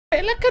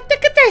Look at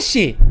that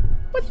shit.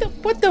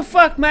 What the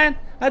fuck, man?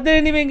 I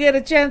didn't even get a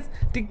chance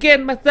to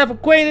get myself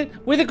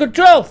acquainted with the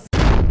controls.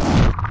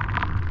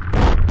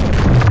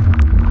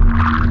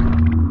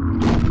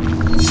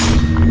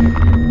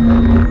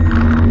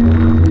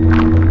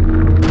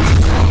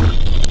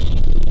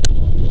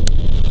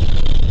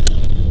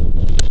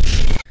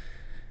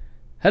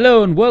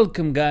 Hello and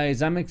welcome,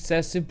 guys. I'm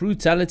Excessive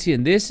Brutality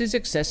and this is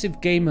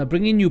XsvGamer,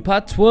 bringing you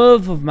part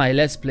 12 of my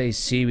Let's Play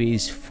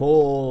series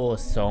for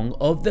Song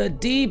of the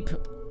Deep.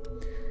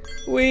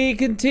 We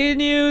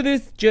continue.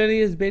 This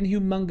journey has been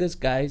humongous,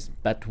 guys,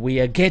 but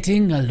we are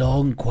getting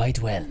along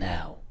quite well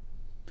now.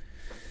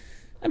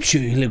 I'm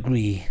sure you'll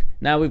agree.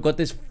 Now we've got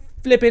this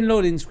flipping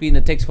loading screen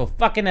that takes for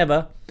fucking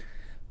ever.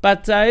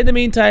 But in the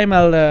meantime,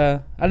 I'll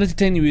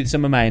entertain you with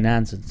some of my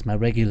nonsense, my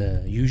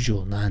regular,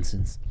 usual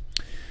nonsense.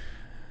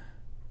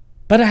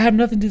 But I have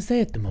nothing to say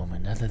at the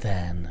moment other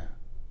than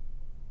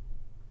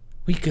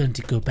we're going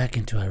to go back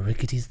into our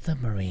rickety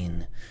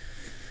submarine.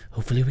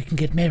 Hopefully we can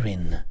get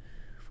Merryn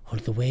all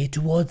the way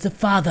towards the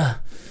father.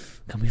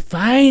 Can we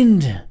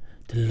find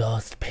the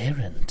lost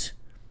parent?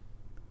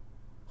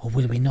 Or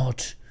will we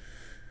not?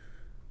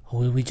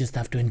 Or will we just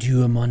have to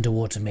endure more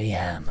underwater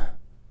mayhem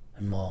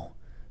and more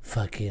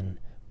fucking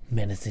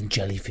menacing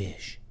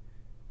jellyfish?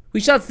 We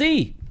shall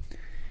see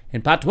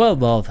in part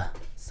 12 of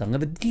Song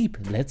of the Deep.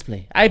 Let's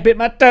play. I bit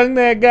my tongue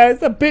there,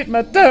 guys. I bit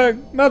my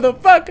tongue,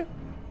 motherfucker.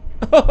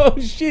 Oh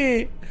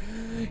shit.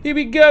 Here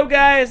we go,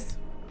 guys.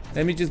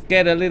 Let me just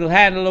get a little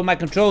handle on my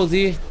controls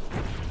here.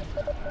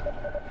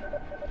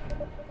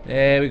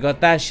 There we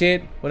got that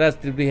shit. What else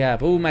did we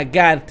have? Oh my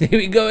god. Here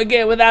we go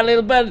again with that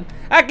little button.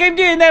 I keep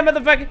doing that,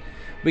 motherfucker.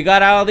 We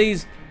got all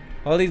these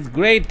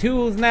great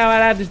tools now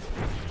at our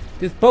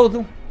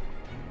disposal.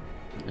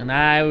 And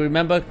I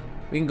remember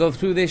we can go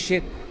through this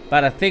shit.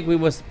 But I think we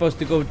were supposed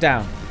to go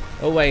down.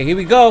 Oh wait, here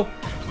we go.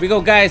 Here we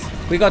go, guys.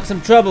 We got some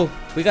trouble.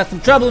 We got some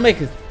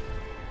troublemakers.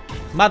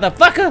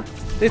 Motherfucker!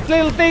 These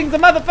little things are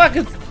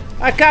motherfuckers.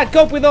 I can't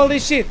cope with all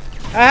this shit.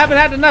 I haven't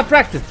had enough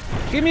practice.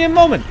 Give me a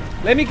moment.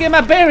 Let me get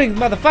my bearings,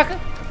 motherfucker.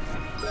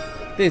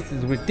 This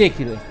is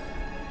ridiculous.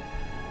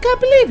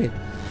 Can't believe it.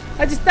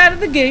 I just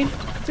started the game.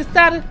 Just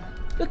started.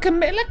 Look at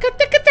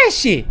that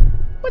shit.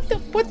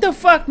 What the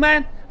fuck,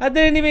 man? I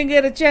didn't even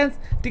get a chance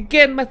to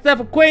get myself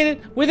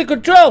acquainted with the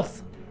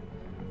controls.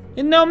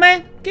 You know,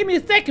 man, give me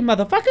a second,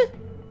 motherfucker.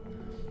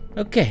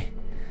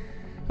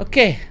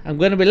 Okay, I'm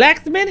gonna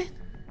relax a minute.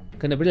 I'm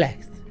gonna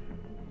relax.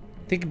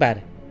 Think about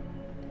it.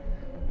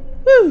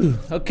 Woo.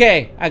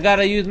 Okay, I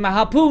gotta use my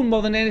harpoon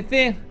more than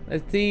anything.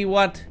 Let's see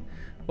what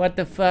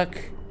the fuck.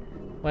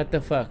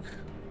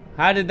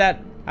 How did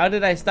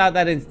I start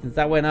that instance?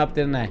 I went up,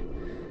 didn't I?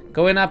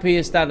 Going up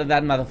here started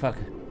that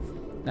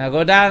motherfucker. Now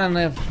go down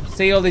and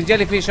see all these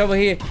jellyfish over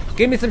here.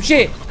 Give me some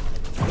shit.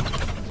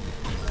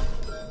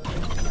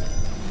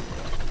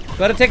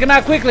 Gotta take him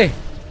out quickly.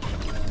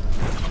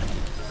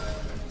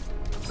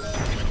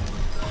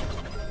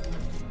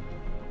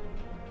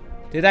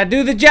 Did I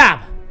do the job?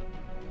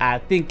 I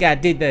think I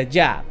did the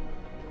job.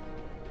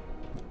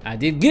 I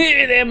did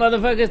good there,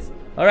 motherfuckers.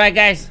 Alright,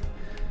 guys.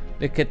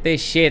 Look at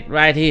this shit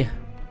right here.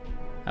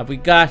 We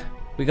got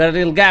a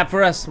little gap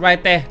for us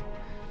right there.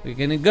 We're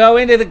gonna go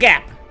into the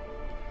gap.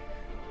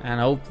 And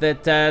I hope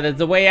that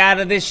there's a way out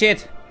of this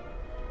shit.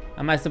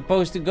 Am I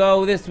supposed to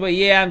go this way?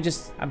 Yeah,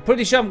 I'm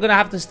pretty sure I'm gonna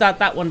have to start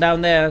that one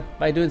down there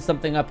by doing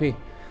something up here.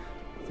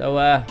 So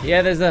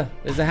yeah, there's a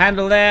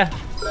handle there.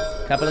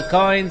 Couple of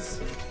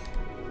coins.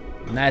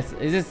 Nice.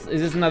 Is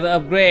this another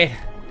upgrade?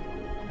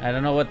 I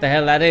don't know what the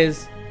hell that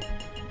is.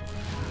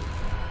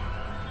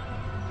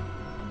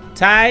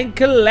 Time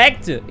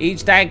collector.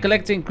 Each time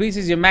collector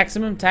increases your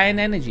maximum time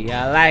energy.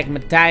 I like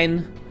my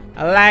time.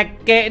 I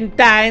like getting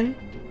time.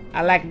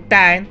 I like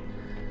time.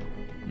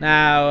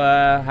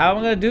 Now, how am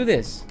I gonna do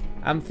this?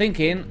 I'm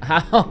thinking,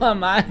 how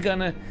am I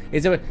gonna?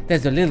 There's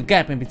a little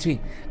gap in between.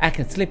 I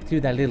can slip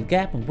through that little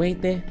gap and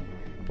wait there.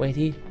 Wait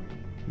here.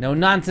 No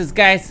nonsense,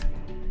 guys.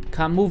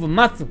 Can't move a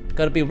muscle.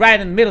 Gotta be right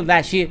in the middle of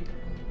that shit.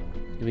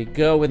 Here we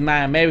go with my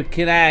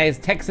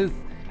Americanized Texas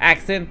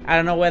accent. I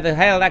don't know where the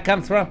hell that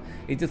comes from.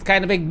 It just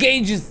kind of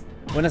engages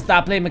when I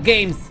start playing my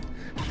games.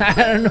 I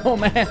don't know,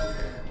 man.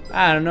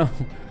 I don't know.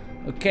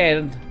 Okay,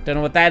 don't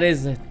know what that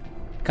is.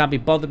 Can't be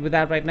bothered with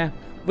that right now.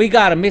 We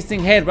got a missing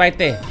head right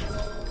there.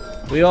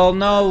 We all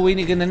know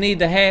we're gonna need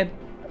the head.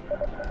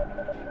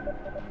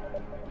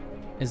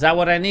 Is that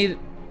what I need?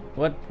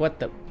 What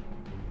the?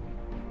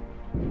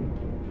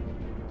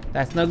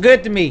 That's no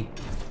good to me.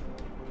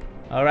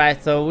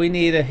 Alright, so we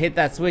need to hit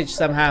that switch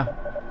somehow.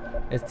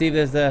 Let's see if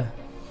there's a...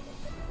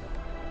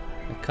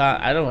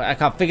 I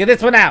can't figure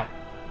this one out.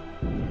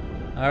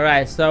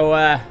 Alright, so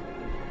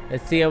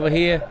let's see over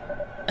here.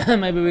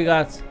 Maybe we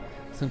got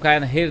some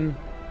kind of hidden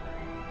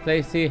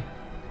place here.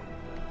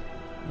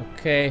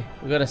 Okay,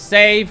 we gotta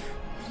save.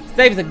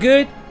 Saves are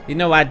good. You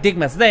know I dig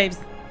my saves.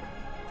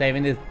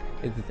 Saving is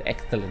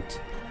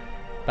excellent.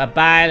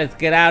 Bye-bye. Let's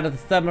get out of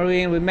the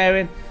submarine with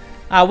Merryn.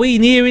 Are we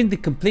nearing the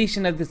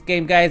completion of this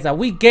game, guys? Are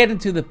we getting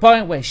to the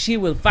point where she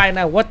will find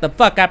out what the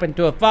fuck happened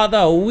to her father?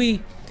 Or are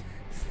we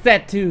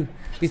set to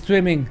be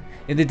swimming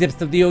in the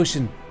depths of the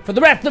ocean for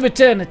the rest of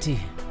eternity,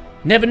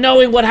 never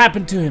knowing what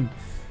happened to him,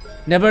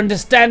 never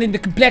understanding the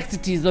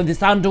complexities of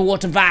this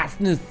underwater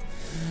vastness,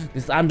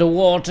 this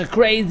underwater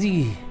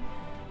craziness.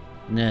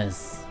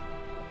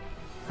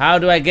 How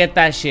do I get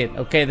that shit?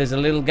 Okay, there's a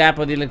little gap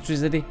of the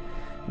electricity.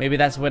 Maybe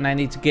that's when I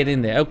need to get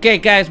in there. Okay,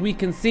 guys, we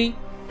can see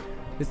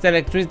this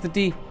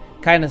electricity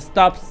kind of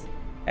stops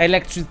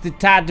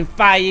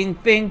electricity-defying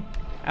thing,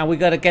 and we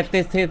gotta get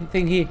this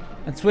thing here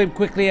and swim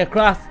quickly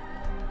across.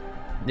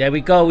 There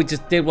we go. We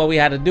just did what we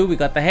had to do. We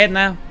got the head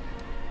now.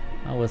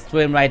 I will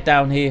swim right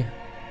down here.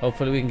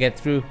 Hopefully we can get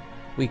through.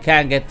 We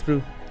can get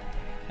through.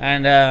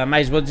 And I might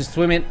as well just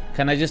swim it.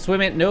 Can I just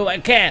swim it? No, I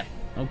can't.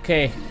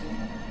 Okay.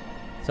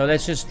 So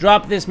let's just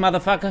drop this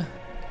motherfucker.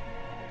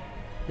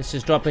 Let's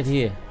just drop it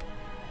here.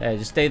 There,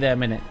 just stay there a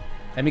minute.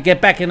 Let me get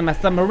back into my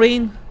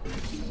submarine.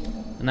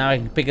 And now I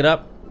can pick it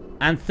up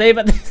and save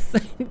at the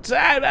same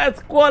time.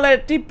 That's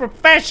quality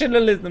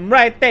professionalism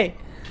right there.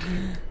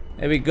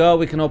 There we go.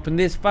 We can open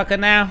this fucker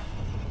now.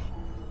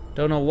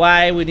 Don't know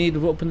why we need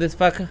to open this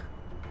fucker.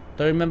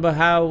 Don't remember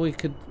how we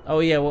could. Oh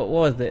yeah, what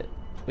was it?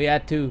 We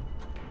had to.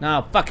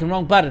 No, fucking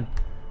wrong button.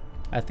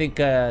 I think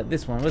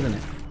this one, wasn't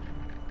it?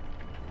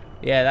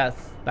 Yeah,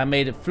 that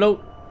made it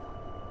float.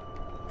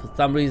 For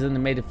some reason, it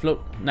made it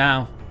float.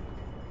 Now,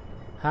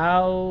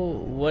 how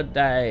would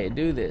I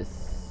do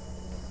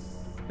this?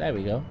 There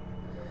we go.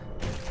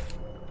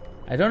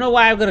 I don't know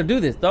why I'm gonna do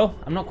this though.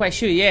 I'm not quite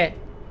sure yet.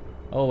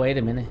 Oh, wait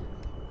a minute.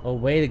 Oh,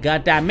 wait a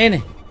goddamn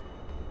minute.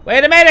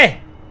 Wait a minute.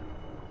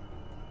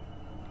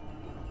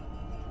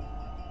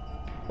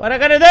 What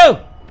am I gonna do?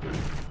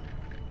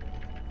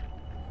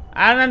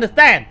 I don't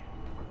understand.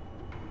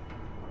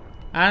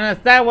 I don't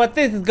understand what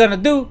this is gonna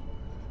do.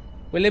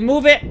 Will it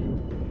move it?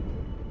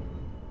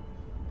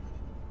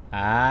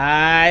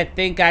 I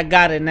think I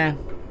got it now.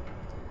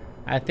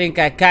 I think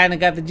I kinda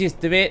got the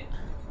gist of it.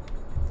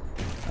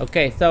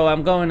 Okay, so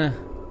I'm gonna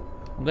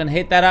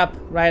hit that up,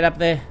 right up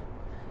there.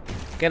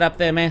 Get up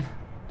there, man.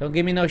 Don't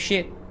give me no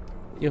shit.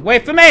 You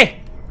wait for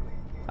me!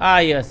 Ah,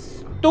 you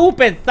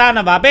stupid son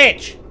of a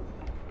bitch!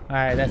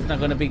 Alright, that's not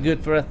gonna be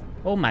good for us.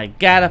 Oh my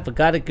god, I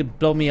forgot it could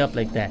blow me up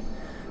like that.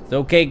 It's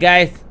okay,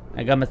 guys.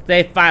 I got my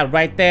save file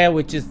right there,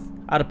 which is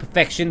out of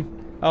perfection.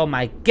 Oh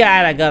my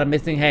god, I got a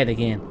missing head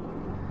again.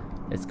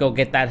 Let's go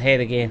get that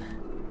head again.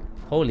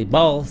 Holy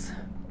balls.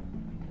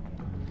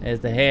 There's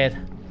the head.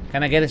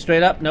 Can I get it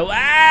straight up? No.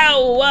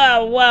 Ow!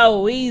 Whoa,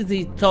 whoa.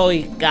 Easy,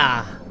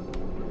 Toika.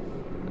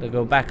 Gotta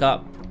go back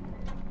up.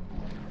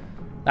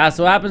 That's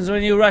what happens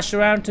when you rush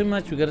around too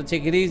much. We gotta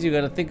take it easy. We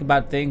gotta think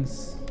about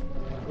things.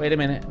 Wait a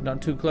minute.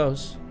 Not too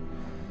close.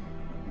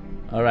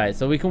 Alright,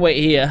 so we can wait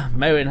here.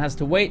 Merryn has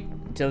to wait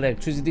until the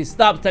electricity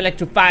stops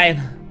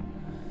electrifying.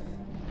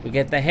 We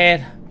get the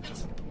head.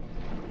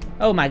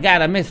 Oh my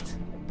god, I missed.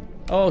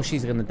 Oh,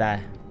 she's gonna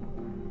die.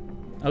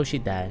 Oh, she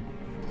died.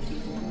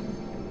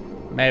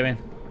 Merryn.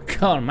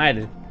 God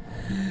almighty.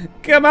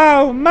 Come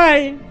on,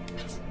 mate.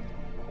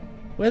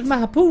 Where's my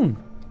harpoon?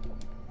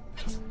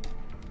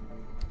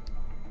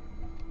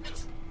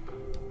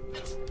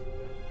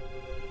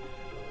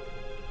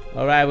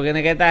 Alright, we're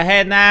gonna get that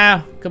head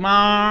now. Come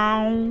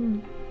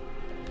on.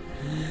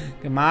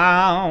 Come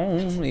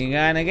on. We're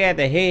gonna get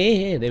the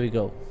head. There we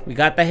go. We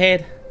got the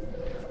head.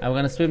 And we're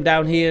gonna swim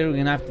down here. We're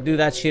gonna have to do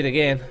that shit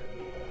again.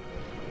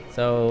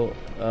 So,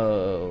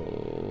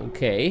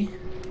 okay.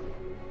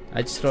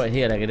 I just throw it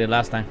here like I did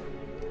last time.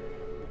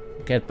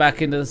 Get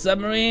back into the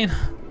submarine.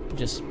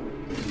 Just,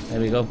 there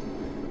we go.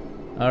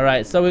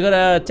 Alright, so we're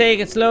gonna take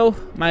it slow.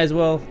 Might as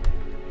well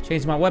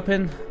change my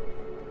weapon.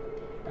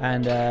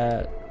 And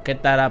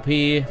get that up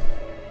here.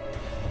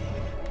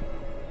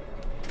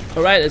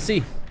 Alright, let's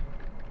see.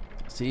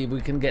 See if we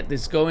can get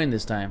this going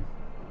this time.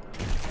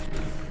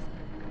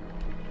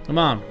 Come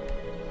on.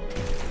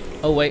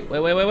 Oh, wait.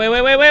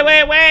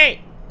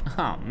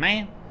 Oh,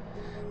 man.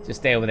 Just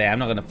stay over there. I'm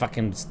not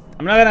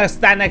gonna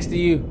stand next to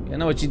you. You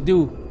know what you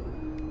do.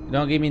 You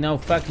don't give me no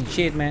fucking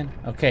shit, man.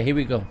 Okay, here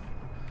we go.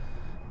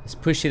 Let's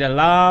push it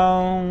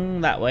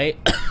along that way.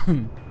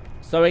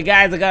 Sorry,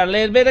 guys. I got a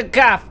little bit of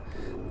cough.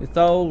 It's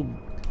old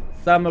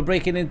summer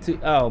breaking into...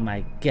 Oh,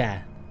 my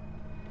God.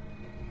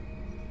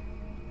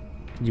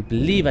 Can you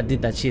believe I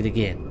did that shit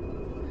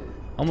again?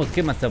 Almost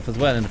killed myself as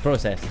well in the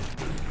process.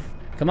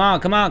 Come on,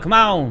 come on, come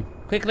on.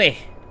 Quickly.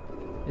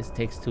 This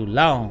takes too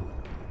long.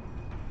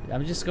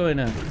 I'm just going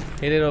to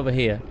hit it over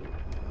here.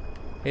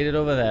 Hit it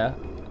over there.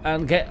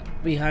 And get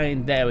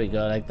behind. There we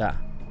go, like that.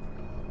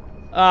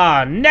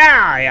 Oh,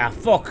 nah, yeah,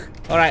 fuck.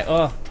 Alright,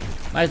 oh,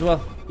 might as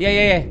well.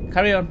 Yeah.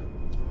 Carry on.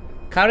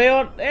 Carry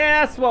on.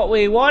 Yeah, that's what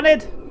we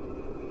wanted.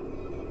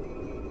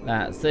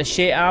 That's the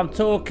shit I'm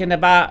talking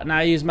about. Now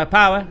I use my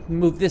power.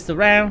 Move this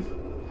around.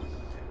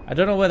 I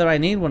don't know whether I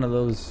need one of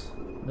those,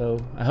 though.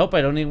 I hope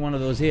I don't need one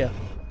of those here.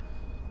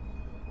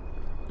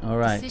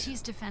 Alright. The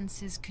city's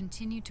defenses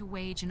continue to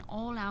wage an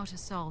all-out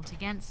assault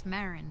against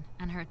Merryn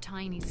and her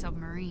tiny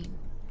submarine.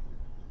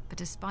 But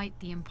despite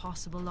the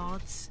impossible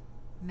odds,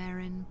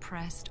 Merryn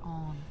pressed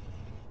on,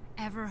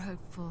 ever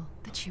hopeful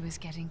that she was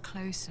getting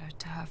closer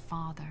to her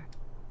father.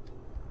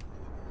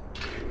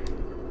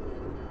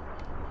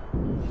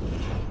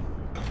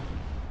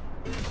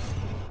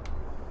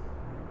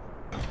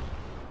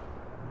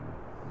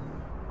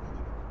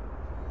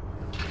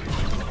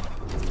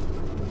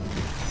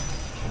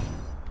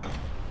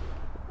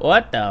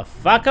 What the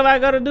fuck have I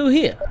got to do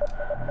here?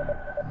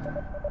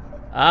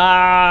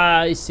 Ah,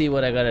 I see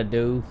what I gotta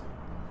do.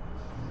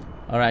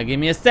 Alright, give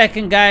me a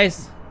second,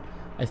 guys.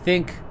 I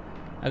think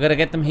I gotta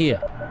get them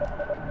here.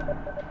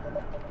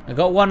 I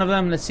got one of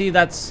them. Let's see,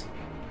 that's...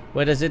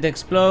 Where does it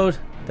explode?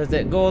 Does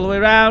it go all the way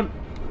around?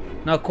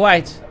 Not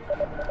quite.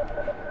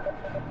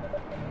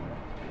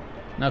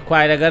 Not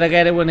quite. I gotta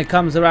get it when it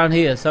comes around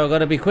here, so I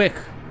gotta be quick.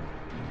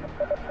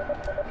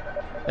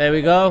 There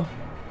we go.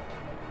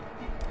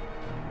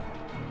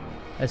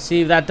 Let's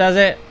see if that does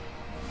it.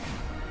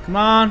 Come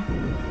on.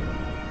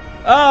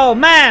 Oh,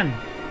 man!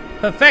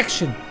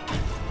 Perfection.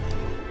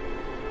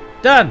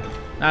 Done.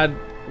 Now,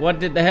 what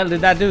the hell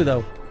did that do,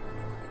 though?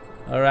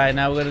 Alright,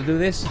 now we're gonna do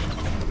this.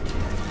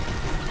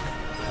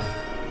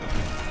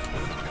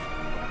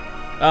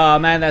 Oh,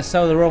 man, that's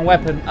so the wrong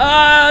weapon.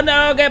 Oh,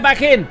 no! Get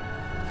back in!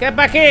 Get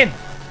back in!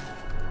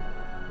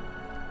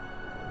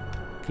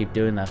 Keep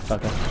doing that,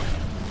 fucker.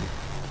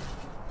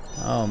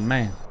 Oh,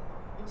 man.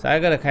 So I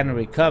gotta kind of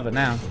recover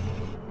now.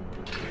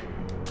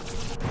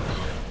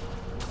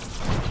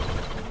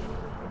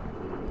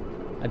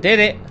 I did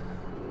it.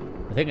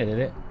 I think I did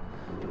it.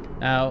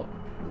 Now,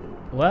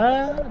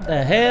 what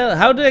the hell?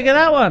 How did I get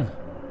that one?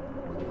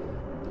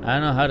 I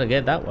don't know how to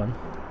get that one.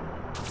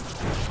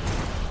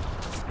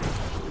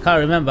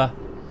 Can't remember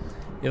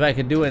if I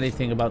could do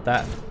anything about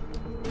that.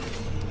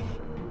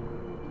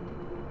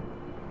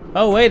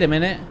 Oh, wait a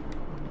minute.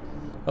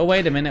 Oh,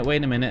 wait a minute,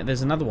 wait a minute.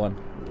 There's another one.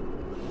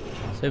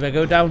 So if I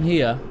go down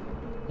here,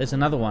 there's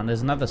another one.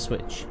 There's another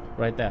switch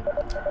right there.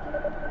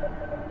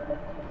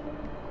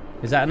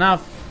 Is that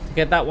enough to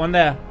get that one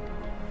there?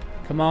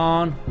 Come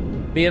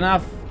on. Be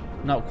enough?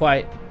 Not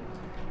quite.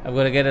 I've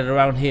got to get it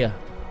around here.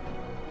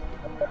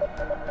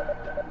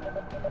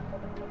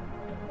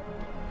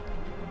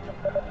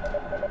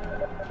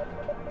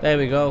 There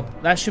we go.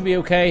 That should be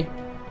okay.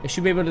 I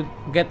should be able to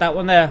get that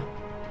one there.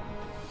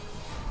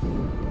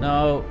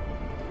 No.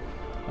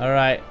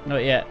 Alright,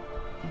 not yet.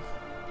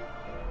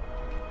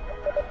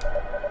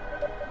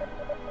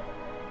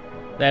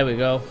 There we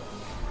go.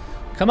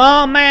 Come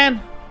on,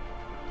 man!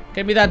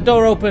 Get me that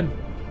door open.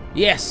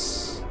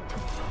 Yes!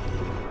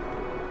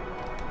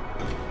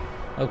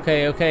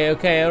 Okay, okay,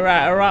 okay.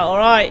 Alright, alright,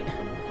 alright.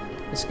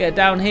 Let's get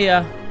down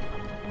here.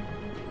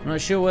 I'm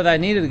not sure whether I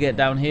needed to get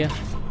down here.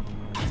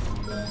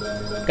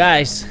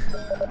 Guys,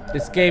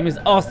 this game is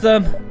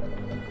awesome.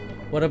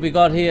 What have we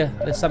got here?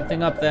 There's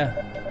something up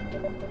there.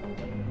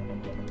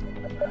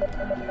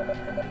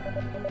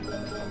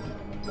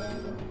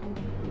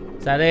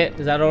 Is that it?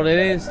 Is that all it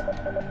is?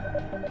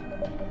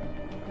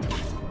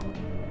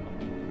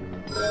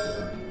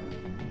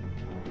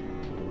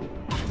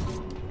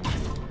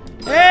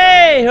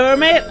 Hey,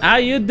 hermit! How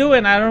you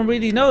doing? I don't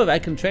really know if I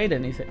can trade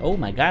anything. Oh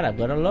my god, I've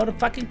got a lot of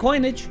fucking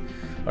coinage.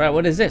 Alright,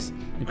 what is this?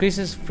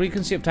 Increases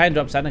frequency of time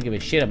drops. I don't give a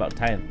shit about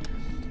time.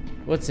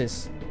 What's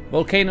this?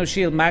 Volcano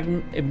shield.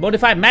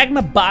 Modify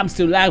magma bombs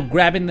to allow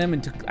grabbing them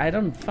into... I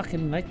don't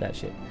fucking like that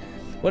shit.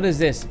 What is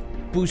this?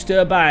 Boost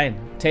turbine.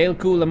 Tail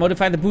cooler.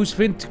 Modify the boost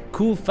sprint to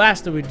cool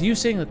faster,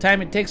 reducing the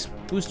time it takes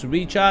boost to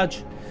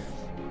recharge.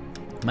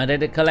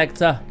 Magnetic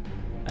collector.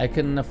 I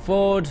can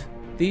afford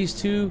these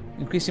two.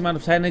 Increase the amount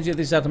of time energy that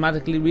is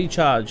automatically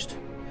recharged.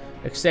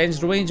 Extends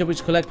the range of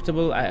which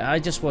collectible. I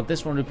just want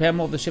this one. Repair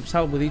more of the ship's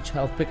hull with each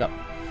health pickup.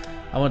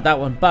 I want that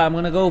one, but I'm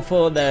gonna go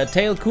for the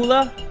tail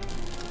cooler,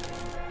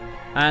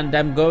 and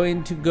I'm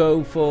going to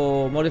go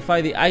for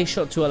modify the ice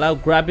shot to allow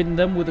grabbing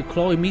them with a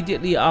claw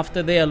immediately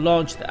after they are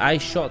launched. The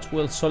ice shot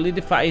will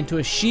solidify into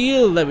a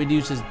shield that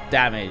reduces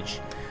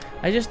damage.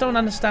 I just don't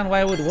understand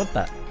why I would want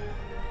that,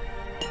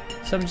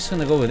 so I'm just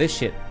gonna go with this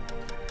shit.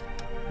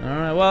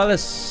 Alright, well,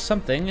 there's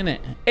something in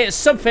it. It's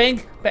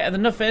something better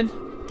than nothing.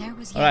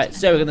 Alright,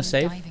 so we're gonna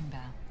save.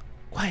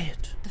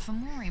 Quiet. The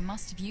Fomori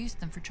must have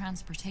used them for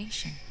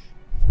transportation.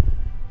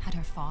 Had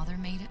her father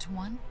made it to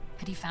one?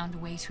 Had he found a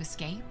way to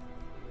escape?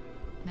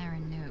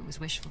 Merryn knew it was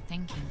wishful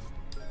thinking,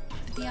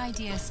 but the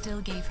idea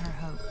still gave her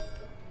hope.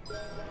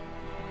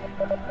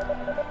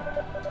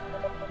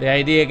 The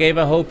idea gave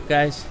her hope,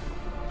 guys.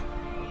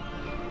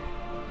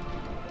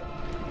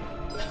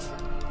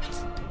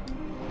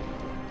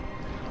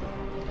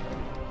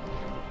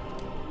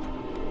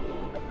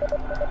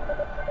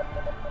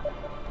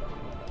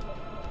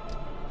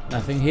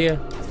 Nothing here.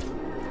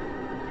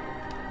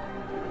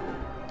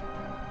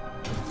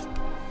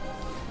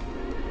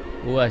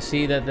 Oh, I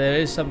see that there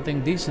is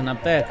something decent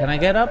up there. Can I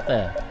get up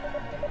there?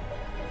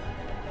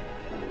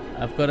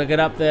 I've got to get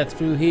up there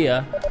through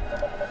here.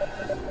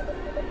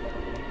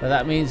 But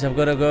that means I've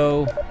got to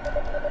go...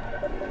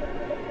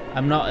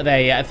 I'm not there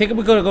yet. I think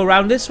we've got to go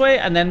around this way,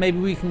 and then maybe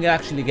we can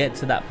actually get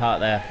to that part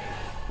there.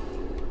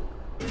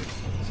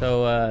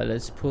 So,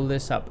 let's pull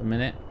this up a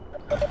minute.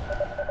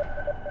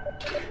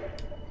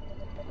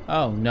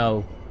 Oh,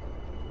 no.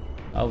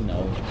 Oh,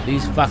 no.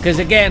 These fuckers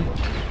again.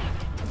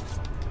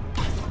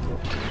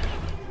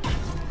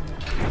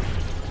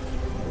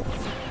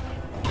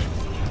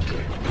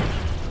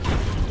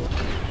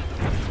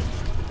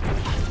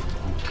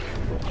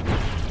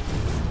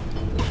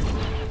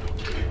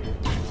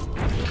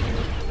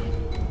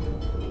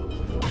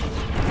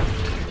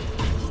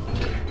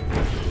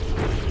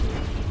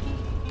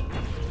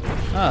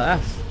 I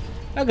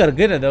got a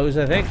good of those,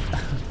 I think.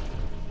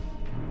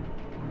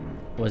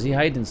 Was he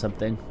hiding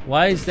something?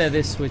 Why is there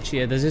this switch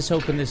here? Does this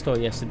open this door?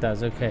 Yes, it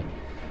does. Okay.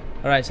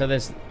 Alright, so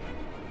there's...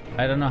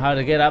 I don't know how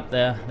to get up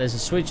there. There's a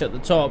switch at the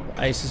top.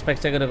 I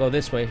suspect I gotta go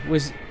this way.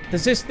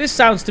 This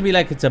sounds to me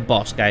like it's a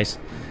boss, guys.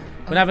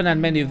 We haven't had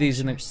many of these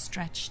in the...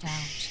 Stretched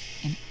out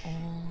in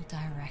all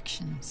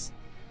directions.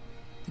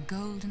 The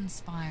golden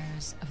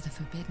spires of the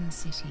Forbidden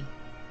City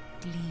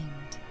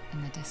gleamed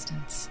in the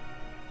distance,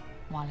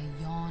 while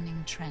a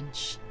yawning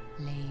trench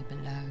lay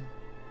below.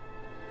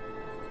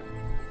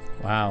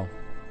 Wow.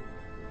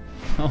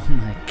 Oh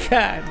my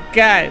god,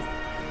 guys.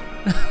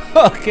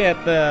 Look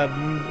at the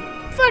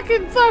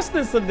fucking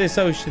vastness of this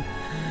ocean.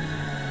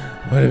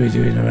 What are we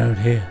doing around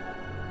here?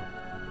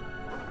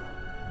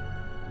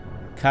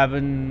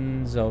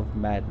 Caverns of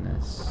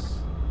Madness.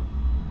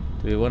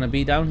 Do we want to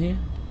be down here?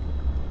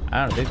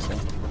 I don't think so.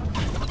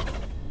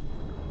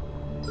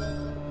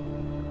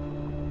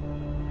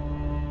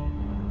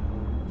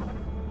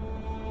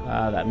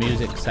 Ah, that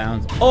music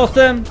sounds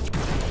awesome!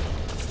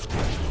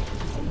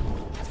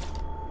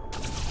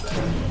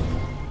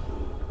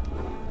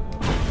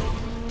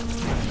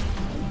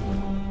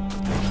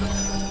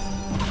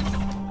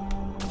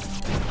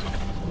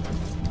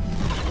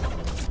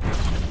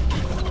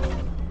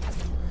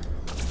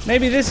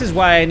 Maybe this is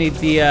why I need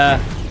the,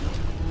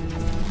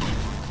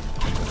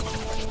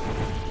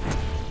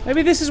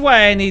 Maybe this is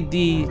why I need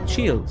the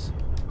shields.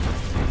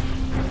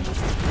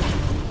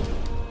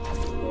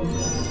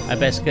 I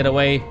best get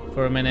away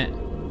for a minute.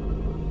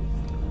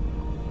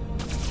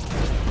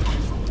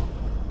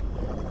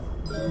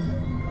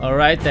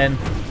 Alright then.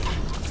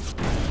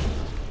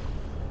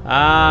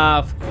 Ah,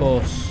 of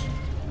course.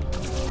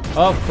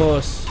 Of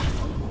course.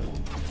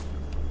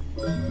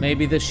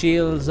 Maybe the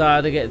shields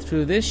are to get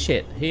through this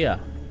shit here.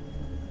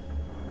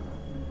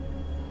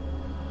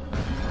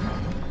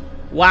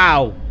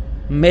 Wow.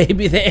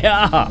 Maybe they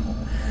are.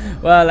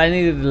 Well, I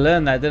needed to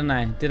learn that, didn't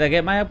I? Did I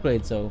get my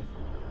upgrades though?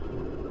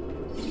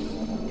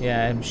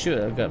 Yeah, I'm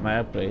sure I got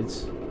my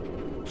upgrades.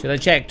 Should I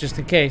check just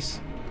in case?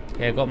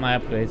 Yeah, I got my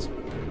upgrades.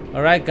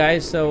 Alright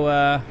guys, so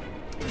we're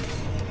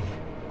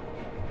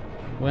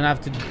gonna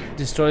have to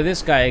destroy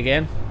this guy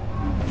again.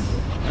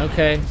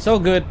 Okay, it's all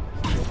good.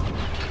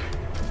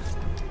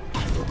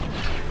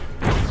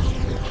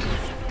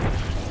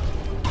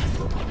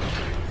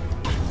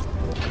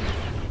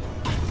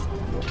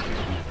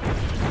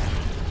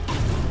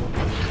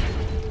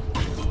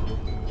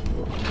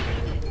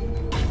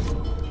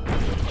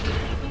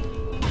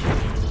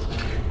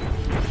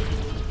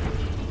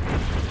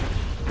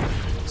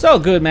 So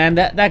good, man.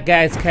 That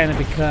guy's kind of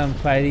become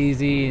quite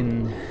easy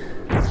and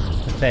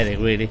pathetic,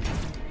 really.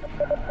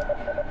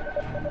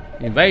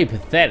 And very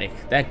pathetic.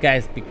 That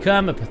guy's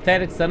become a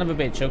pathetic son of a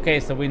bitch.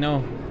 Okay, so we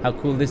know how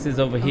cool this is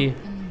over here.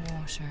 Open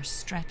water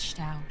stretched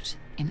out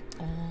in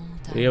all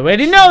directions. We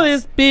already know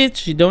this,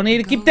 bitch. You don't need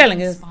to keep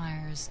telling us. The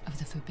spires of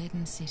the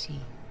Forbidden City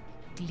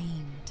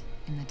gleamed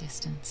in the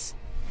distance.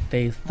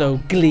 They're so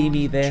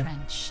gleamy there.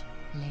 Trench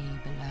lay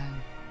below.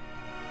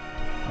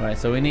 Alright,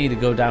 so we need to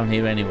go down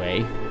here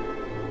anyway.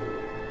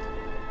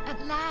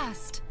 At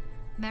last,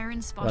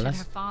 Merryn spotted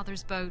her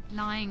father's boat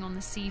lying on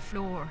the sea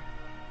floor.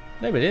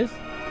 There it is.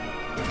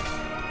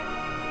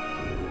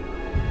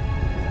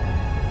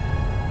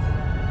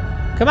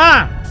 Come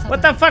on!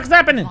 What the fuck's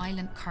happening? A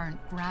violent current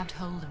grabbed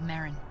hold of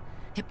Merryn.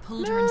 It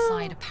pulled her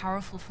inside a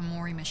powerful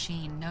Fomori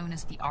machine known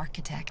as the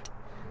Architect.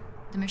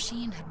 The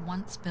machine had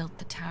once built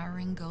the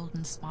towering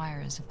golden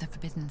spires of the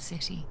Forbidden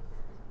City,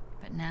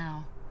 but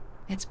now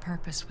its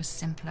purpose was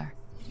simpler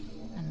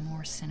and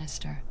more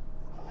sinister.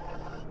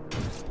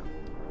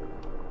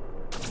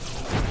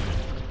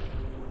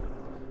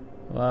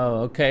 Wow,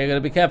 okay, gotta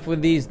be careful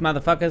with these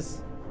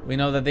motherfuckers. We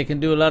know that they can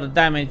do a lot of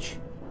damage.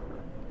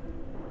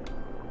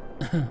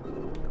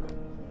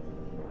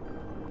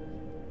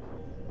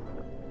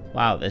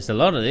 Wow, there's a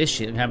lot of this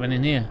shit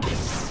happening here.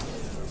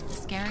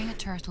 Scaring a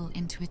turtle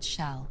into its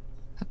shell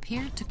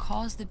appeared to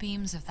cause the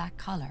beams of that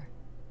color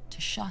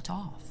to shut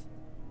off.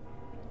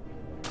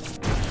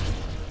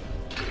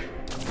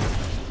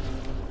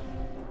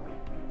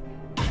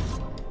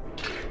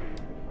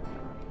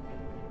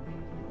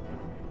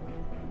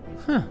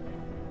 Huh.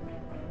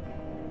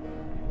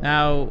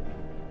 Now,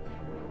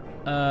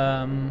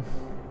 I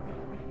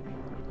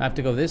have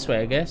to go this way,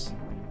 I guess.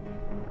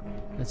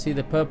 Let's see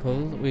the purple.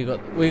 We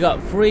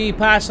got free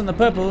pass on the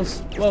purples.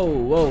 Whoa,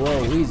 whoa,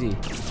 whoa, easy.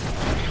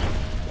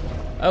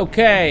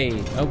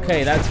 Okay,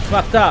 okay, that's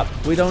fucked up.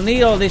 We don't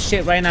need all this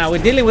shit right now.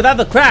 We're dealing with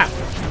other crap.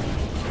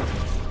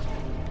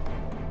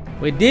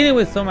 We're dealing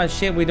with so much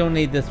shit. We don't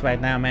need this right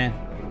now, man.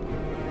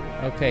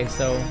 Okay,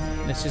 so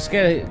let's just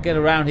get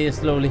around here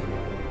slowly.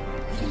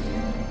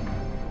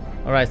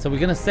 Alright, so we're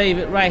gonna save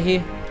it right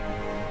here.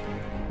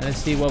 And let's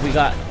see what we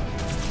got.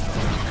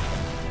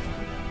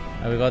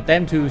 We got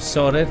them two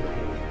sorted.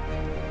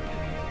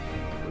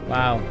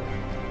 Wow.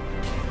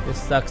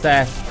 This sucks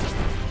ass.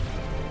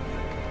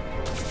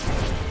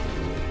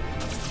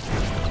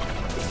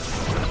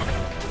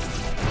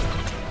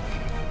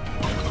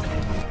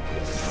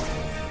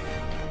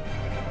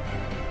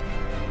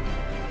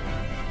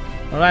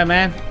 Alright,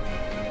 man.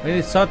 We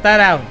need to sort that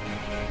out.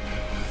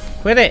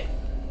 Quit it.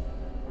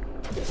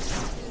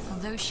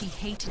 Although she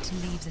hated to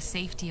leave the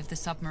safety of the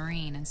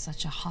submarine in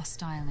such a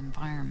hostile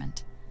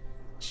environment,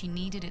 she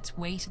needed its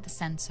weight at the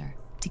sensor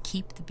to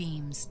keep the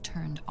beams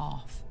turned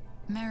off.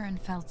 Merryn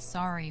felt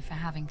sorry for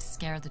having to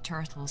scare the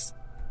turtles,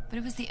 but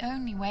it was the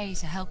only way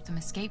to help them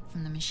escape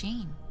from the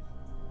machine.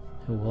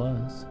 It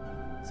was.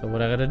 So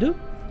what I gotta do?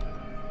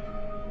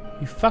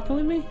 You fucking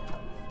with me?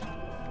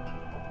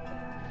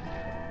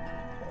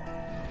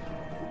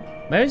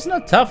 Merryn's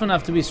not tough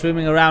enough to be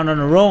swimming around on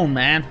her own,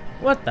 man.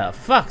 What the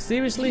fuck?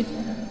 Seriously?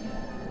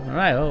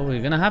 Alright, well,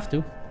 we're gonna have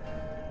to.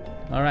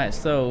 Alright,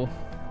 so...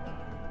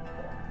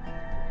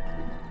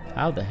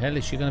 how the hell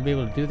is she gonna be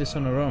able to do this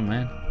on her own,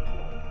 man?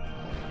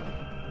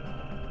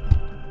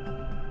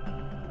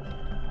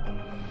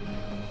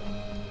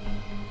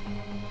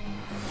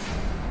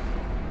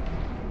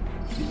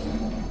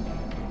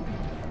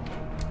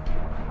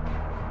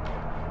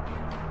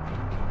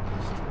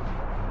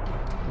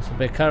 There's a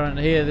big current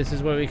here. This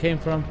is where we came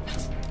from.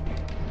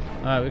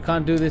 Alright, we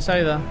can't do this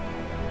either.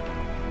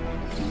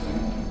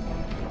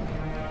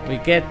 We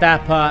get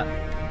that part.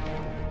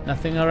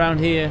 Nothing around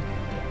here.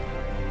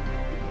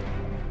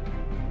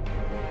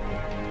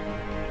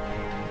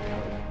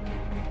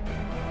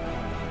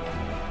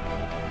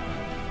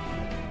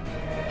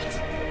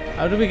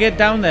 How do we get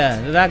down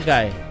there to that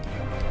guy?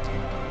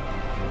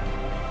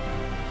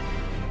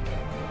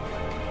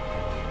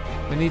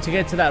 We need to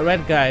get to that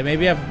red guy.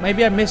 Maybe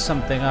I missed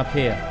something up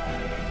here.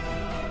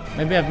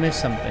 Maybe I've missed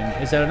something.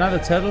 Is there another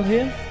turtle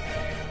here?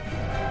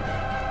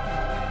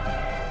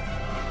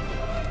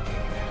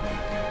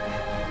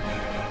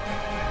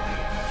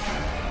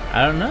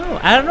 I don't know.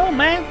 I don't know,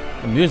 man.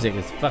 The music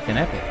is fucking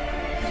epic.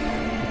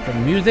 It's the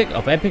music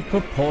of epic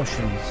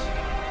proportions.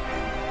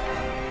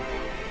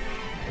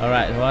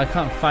 Alright, well I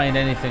can't find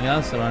anything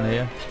else around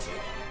here.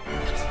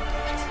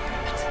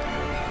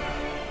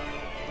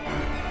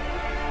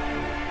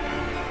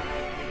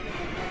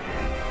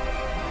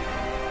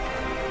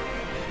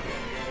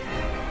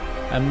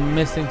 I'm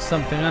missing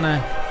something, aren't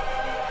I?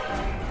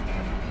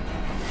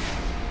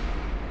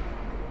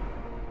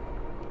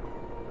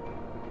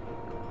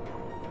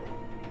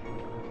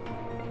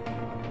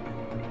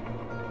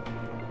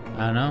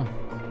 I don't know.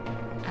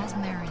 As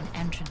Merryn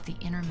entered the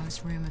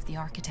innermost room of the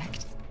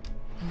architect,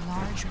 a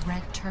large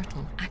red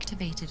turtle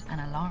activated an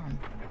alarm.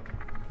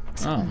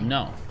 Suddenly, oh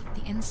no.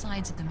 The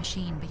insides of the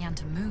machine began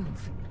to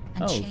move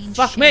and change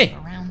fuck shape me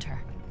around her.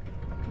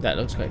 That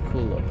looks quite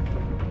cool though.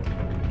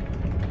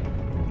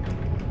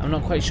 I'm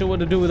not quite sure what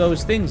to do with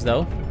those things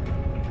though.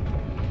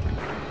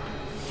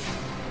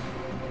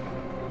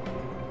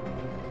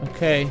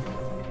 Okay.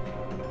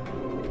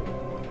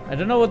 I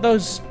don't know what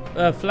those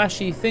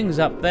flashy things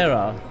up there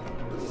are.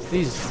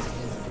 These.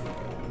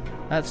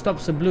 That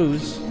stops the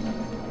blues.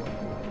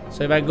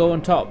 So if I go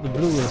on top, the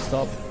blue will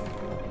stop.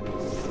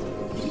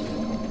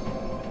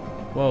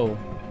 Whoa.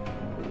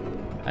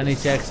 I need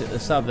to exit the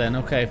sub then.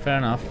 Okay, fair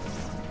enough.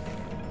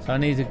 So I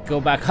need to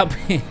go back up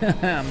here.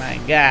 Oh my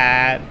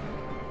god.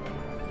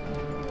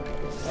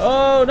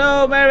 Oh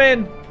no,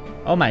 Merryn!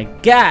 Oh my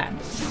god!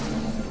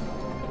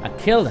 I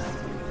killed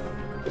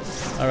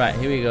her. Alright,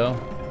 here we go.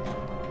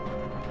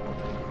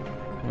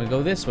 We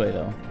go this way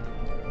though.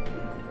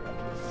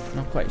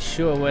 Not quite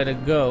sure where to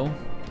go,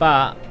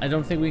 but I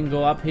don't think we can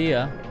go up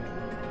here.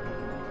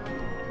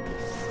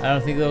 I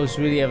don't think those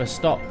really ever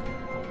stop.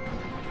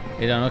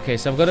 You don't. Okay,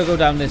 so I've got to go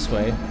down this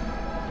way,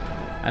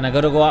 and I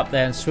got to go up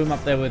there and swim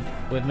up there with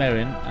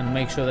Merryn and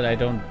make sure that I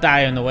don't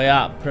die on the way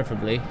up,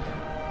 preferably.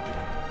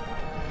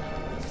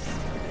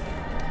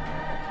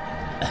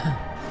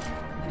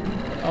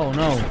 Oh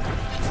no.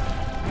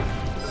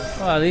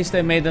 Well, at least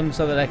they made them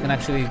so that I can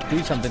actually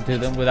do something to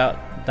them without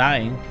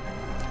dying.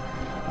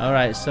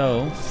 Alright,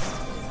 so...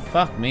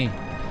 fuck me.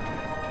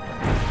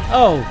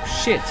 Oh,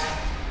 shit.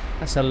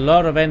 That's a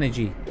lot of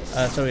energy.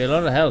 Sorry, a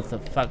lot of health.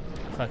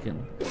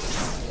 Fucking...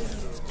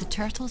 The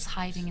turtles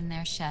hiding in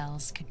their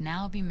shells could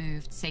now be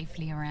moved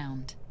safely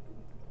around.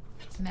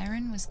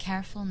 Merryn was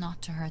careful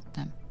not to hurt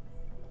them.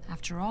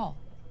 After all,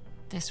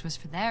 this was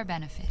for their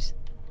benefit,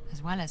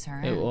 as well as her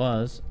own. It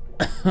was.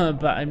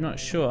 But I'm not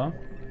sure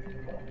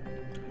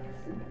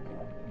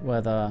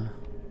whether...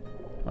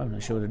 well, I'm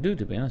not sure what to do,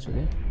 to be honest with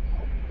you.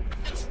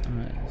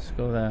 Alright, let's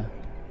go there.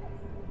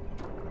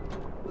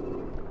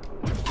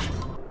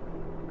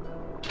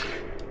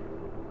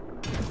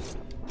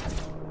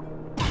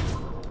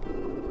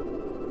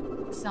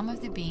 Some of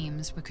the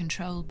beams were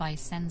controlled by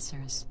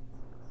sensors.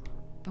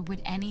 But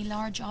would any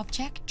large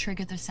object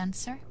trigger the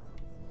sensor?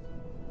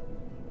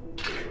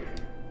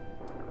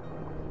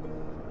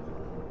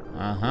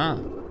 Uh-huh.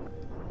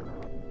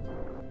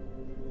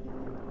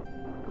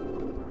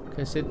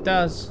 Guess it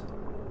does.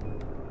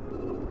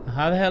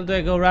 How the hell do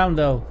I go around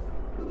though?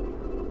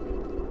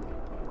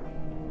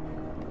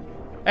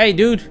 Hey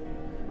dude!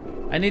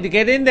 I need to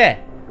get in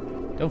there!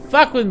 Don't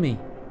fuck with me!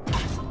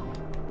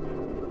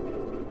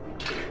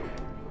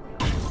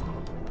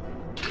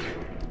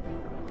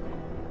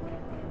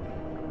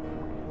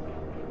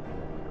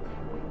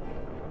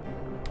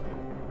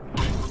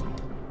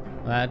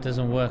 That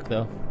doesn't work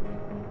though.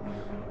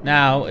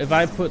 Now, if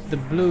I put the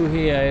blue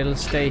here, it'll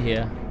stay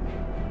here.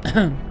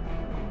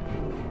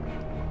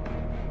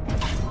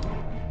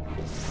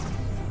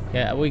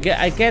 Yeah,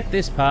 I get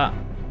this part.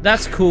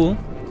 That's cool.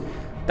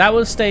 That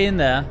will stay in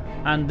there,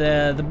 and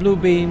the blue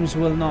beams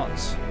will not.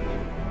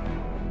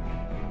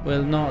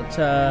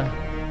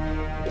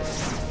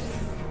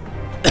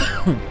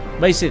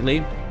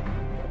 Basically,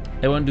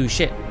 they won't do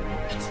shit.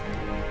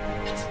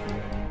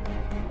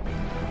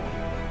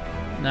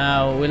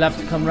 Now we'll have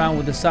to come round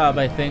with the sub,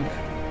 I think.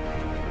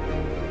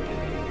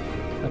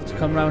 Have to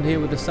come round here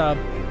with the sub.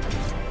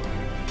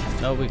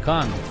 No, we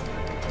can't.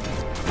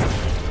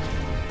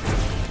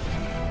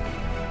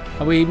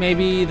 Are we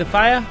maybe the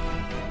fire?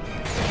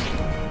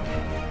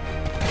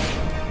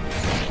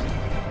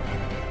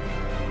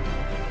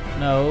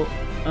 No.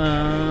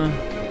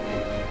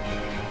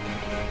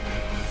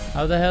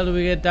 How the hell do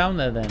we get down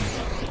there then?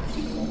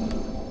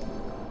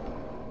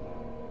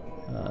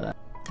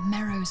 The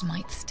Merrows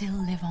might still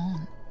live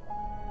on.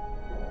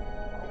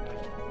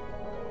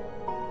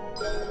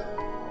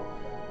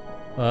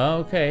 Well,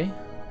 okay.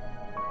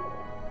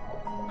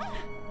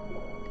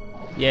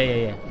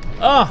 Yeah.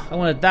 Oh, I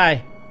want to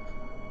die.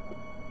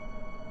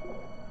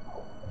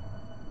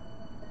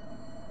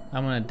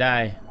 I'm gonna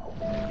die.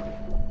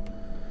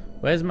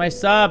 Where's my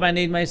sub? I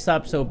need my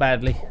sub so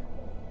badly.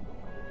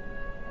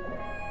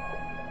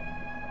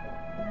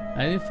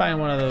 I need to find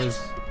one of those.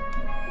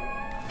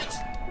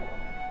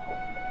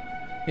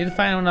 Need to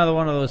find another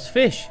one of those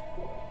fish.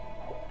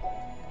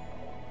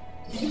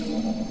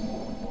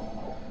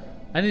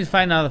 I need to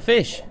find another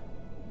fish.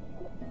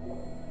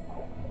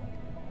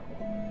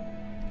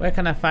 Where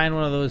can I find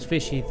one of those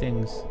fishy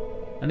things?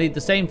 I need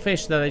the same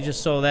fish that I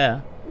just saw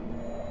there.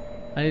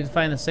 I need to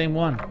find the same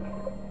one.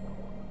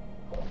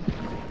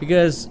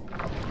 Because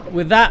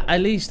with that,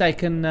 at least I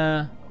can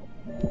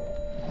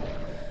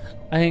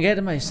get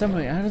to my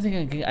submarine. I don't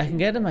think I can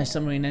get to my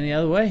submarine any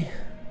other way.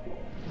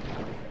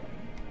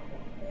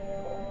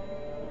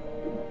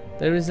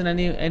 There isn't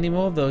any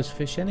more of those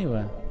fish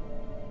anywhere.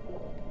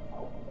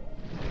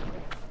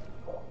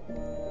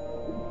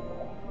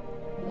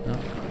 No,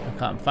 I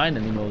can't find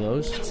any more of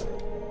those.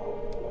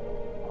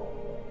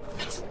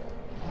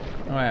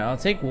 Alright, I'll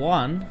take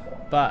one,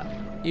 but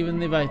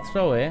even if I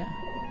throw it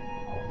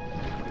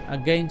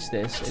against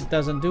this, it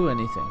doesn't do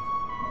anything.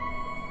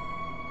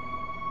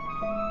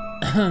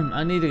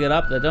 I need to get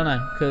up there, don't I?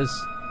 Because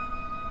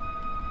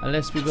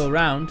unless we go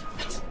round,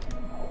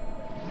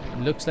 it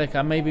looks like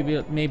I may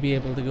be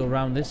able to go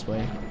round this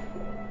way.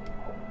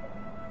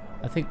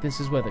 I think this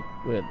is where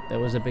there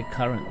was a big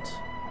current.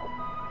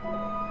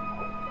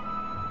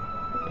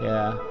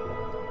 Yeah.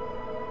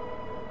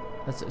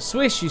 That's it.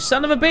 Swish, you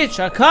son of a bitch!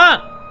 I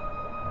can't.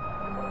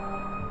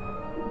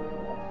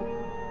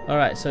 All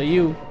right, so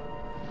you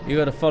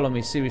gotta follow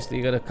me. Seriously,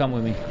 you gotta come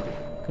with me.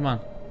 Come on,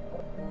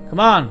 come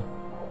on,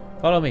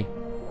 follow me.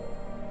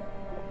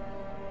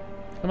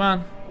 Come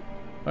on,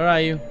 where are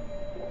you?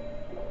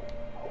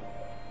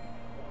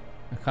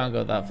 I can't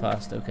go that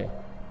fast. Okay,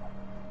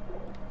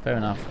 fair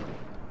enough.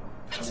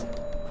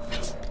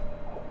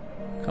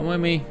 Come with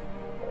me.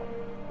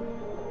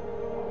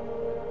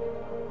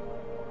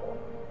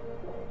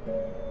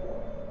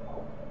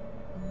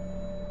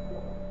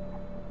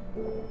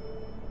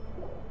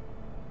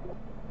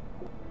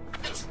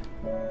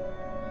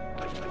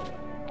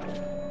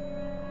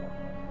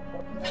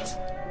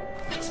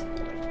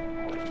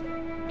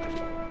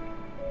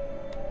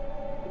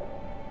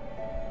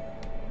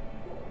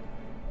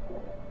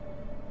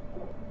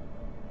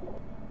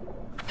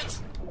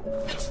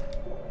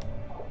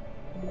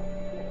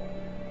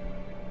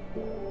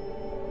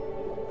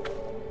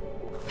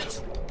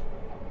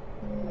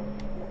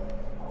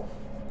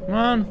 Come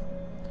on.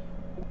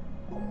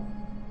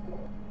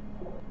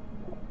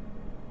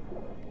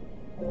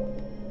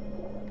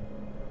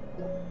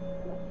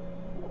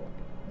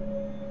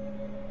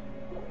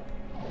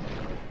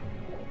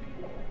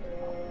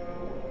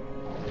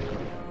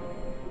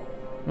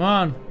 Come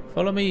on,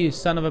 follow me, you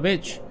son of a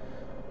bitch.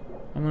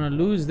 I'm gonna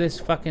lose this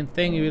fucking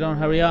thing if you don't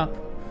hurry up.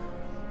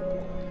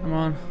 Come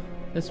on,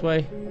 this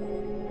way.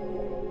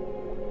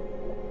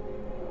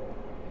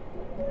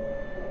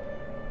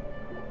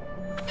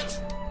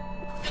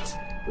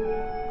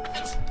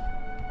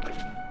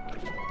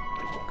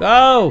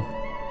 Go!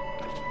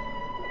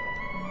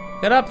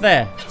 Get up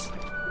there!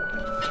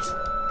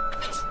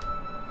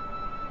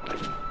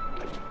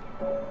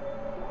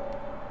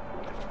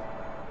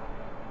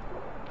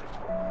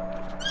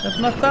 That's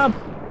my sub!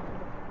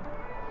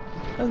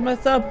 That's my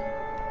sub!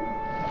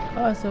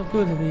 Oh, it's so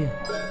good to be here.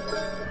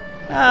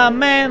 Ah,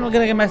 man, we're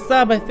gonna get my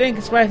sub, I think.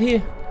 It's right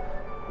here.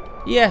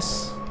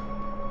 Yes!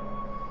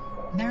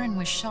 Merryn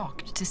was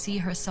shocked to see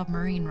her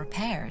submarine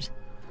repaired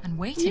and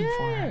waiting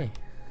for her.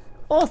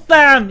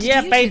 Awesome! Did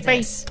Yeah, you baby! do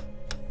this?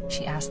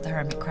 She asked the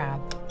hermit crab.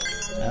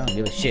 I don't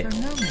give a shit. For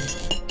a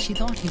moment, she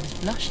thought he was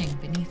blushing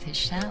beneath his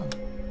shell.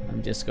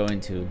 I'm just going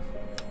to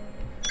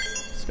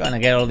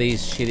get all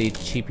these shitty,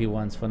 cheapy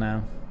ones for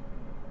now.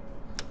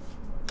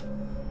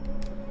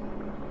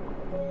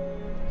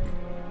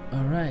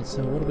 Alright,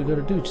 so what are we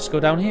gonna do? Just go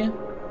down here?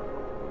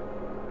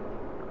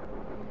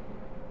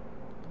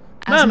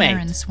 As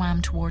Merryn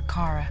swam toward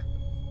Kara,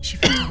 she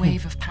felt a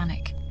wave of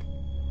panic.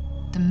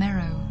 The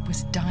Merrow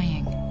was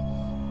dying.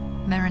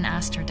 Merryn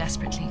asked her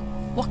desperately,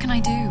 "What can I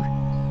do?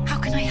 How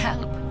can I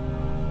help?"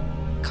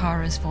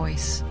 Kara's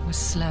voice was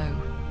slow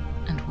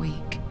and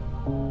weak.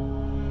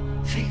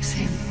 "Fix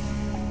him.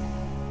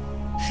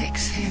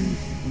 Fix him,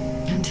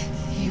 and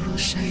he will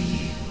show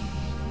you,"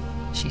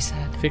 she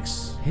said.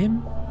 Fix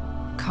him?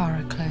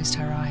 Kara closed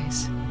her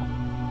eyes.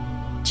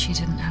 She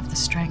didn't have the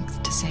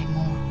strength to say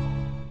more.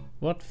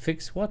 What?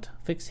 Fix what?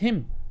 Fix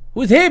him?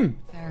 Who's him?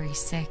 Very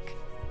sick.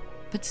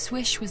 But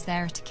Swish was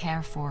there to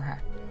care for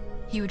her.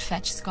 He would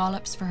fetch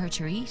scallops for her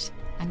to eat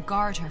and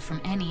guard her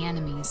from any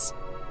enemies.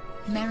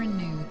 Merryn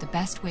knew the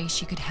best way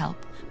she could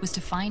help was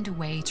to find a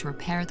way to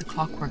repair the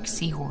clockwork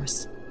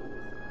seahorse.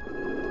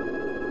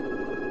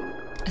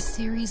 A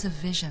series of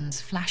visions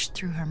flashed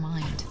through her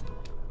mind.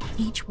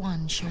 Each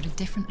one showed a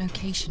different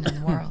location in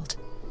the world.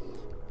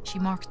 She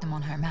marked them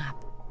on her map,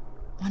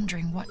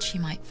 wondering what she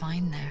might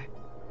find there.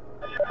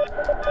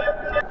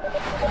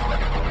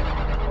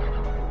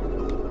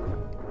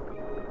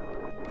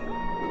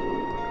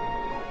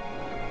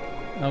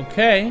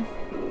 Okay.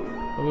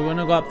 But we're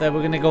gonna go up there.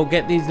 We're gonna go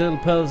get these little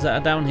pearls that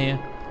are down here.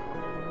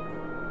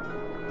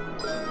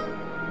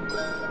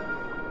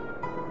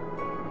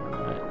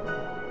 Right.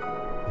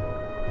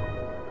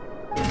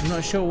 I'm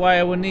not sure why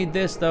I would need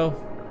this though.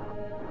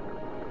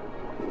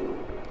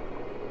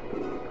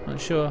 Not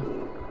sure.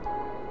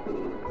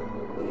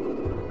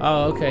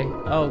 Oh, okay.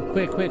 Oh,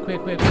 quick.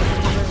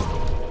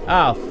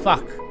 Oh,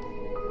 fuck.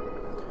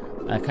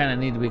 I kind of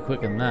need to be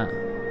quicker than that.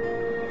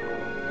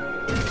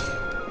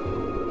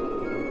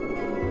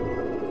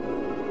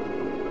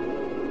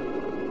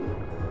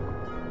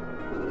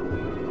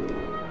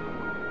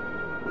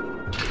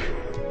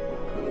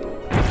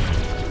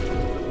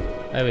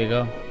 There we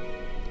go.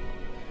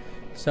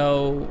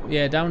 So,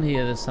 yeah, down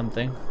here there's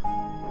something.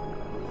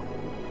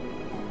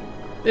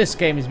 This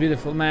game is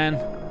beautiful, man.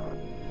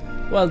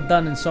 Well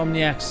done,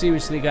 Insomniac.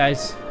 Seriously,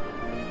 guys.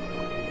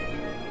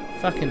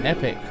 Fucking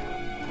epic.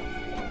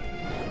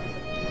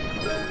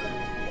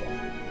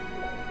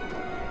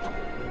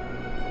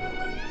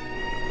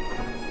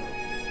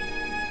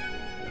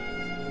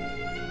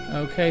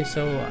 Okay,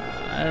 so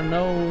I don't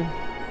know.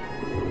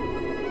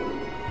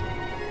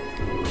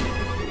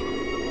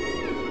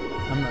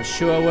 I'm not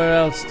sure where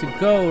else to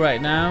go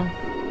right now.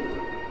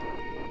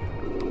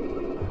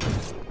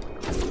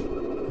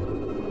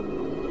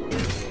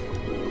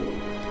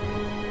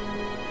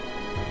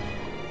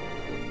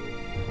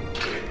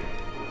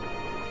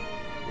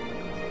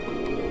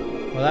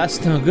 Well,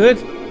 that's no good.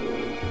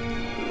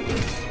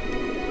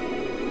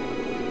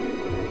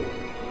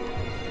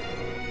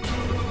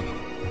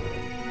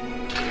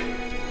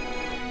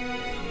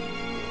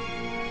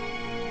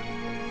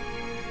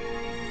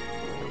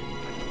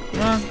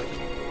 Come on.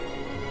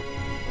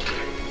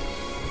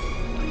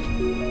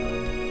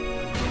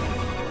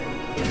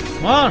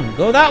 Come on,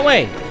 go that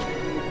way.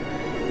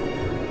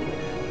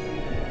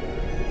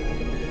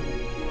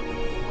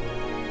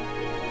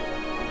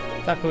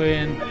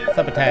 Saccharine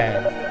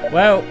sabotage.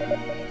 Well,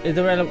 is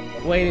there a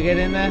way to get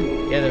in there?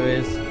 Yeah, there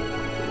is.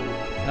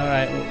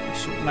 Alright, well,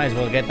 might as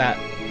well get that.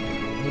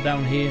 Go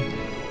down here.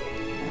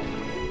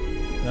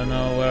 Don't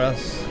know where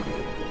else.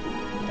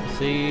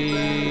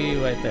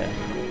 See, right there.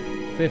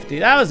 50.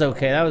 That was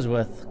okay. That was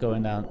worth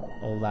going down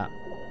all that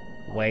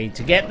way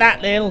to get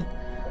that little.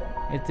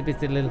 It's a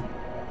bit little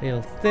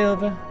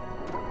silver.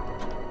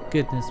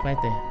 Goodness, right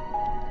there.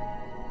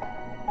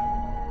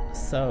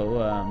 So,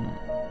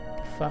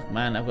 fuck,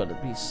 man, I've got to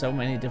be so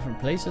many different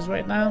places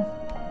right now.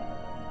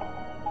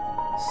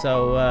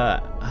 So,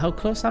 how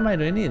close am I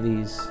to any of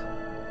these?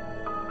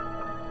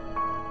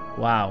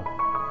 Wow.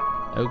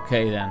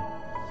 Okay, then.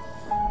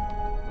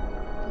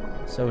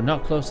 So,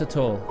 not close at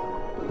all.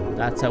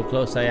 That's how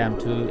close I am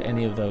to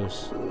any of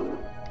those.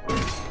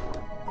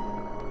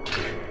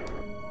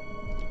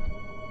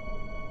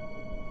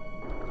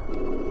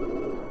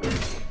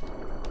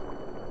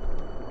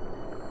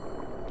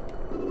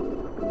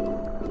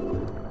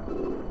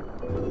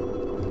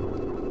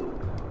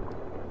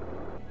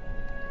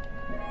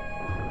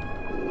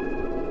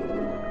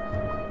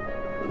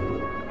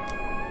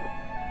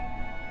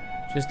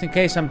 Just in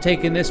case I'm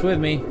taking this with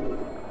me.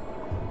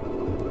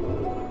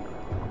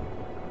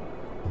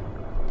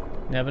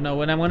 Never know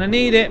when I'm gonna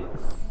need it.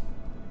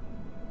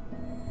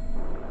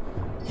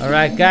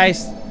 Alright,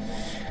 guys.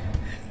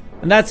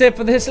 And that's it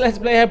for this Let's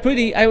Play. I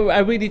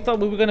really thought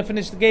we were gonna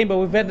finish the game, but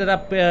we've ended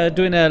up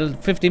doing a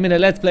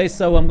 50-minute Let's Play,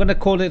 so I'm gonna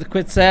call it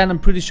quits there, and I'm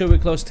pretty sure we're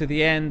close to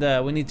the end.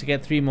 We need to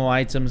get 3 more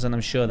items, and I'm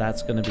sure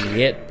that's gonna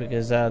be it,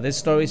 because this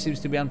story seems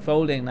to be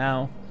unfolding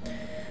now.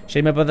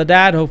 Shame about the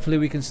dad. Hopefully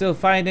we can still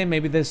find him.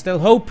 Maybe there's still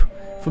hope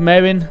for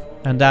Merryn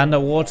and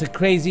underwater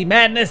crazy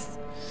madness.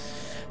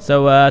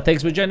 So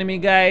thanks for joining me,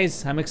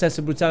 guys. I'm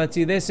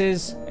XsvBrutality. This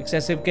is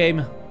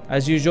XsvGamer,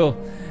 as usual.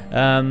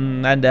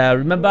 And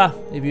remember,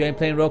 if you ain't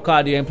playing rock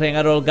hard, you ain't playing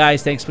at all,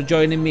 guys. Thanks for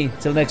joining me.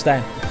 Till next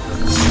time.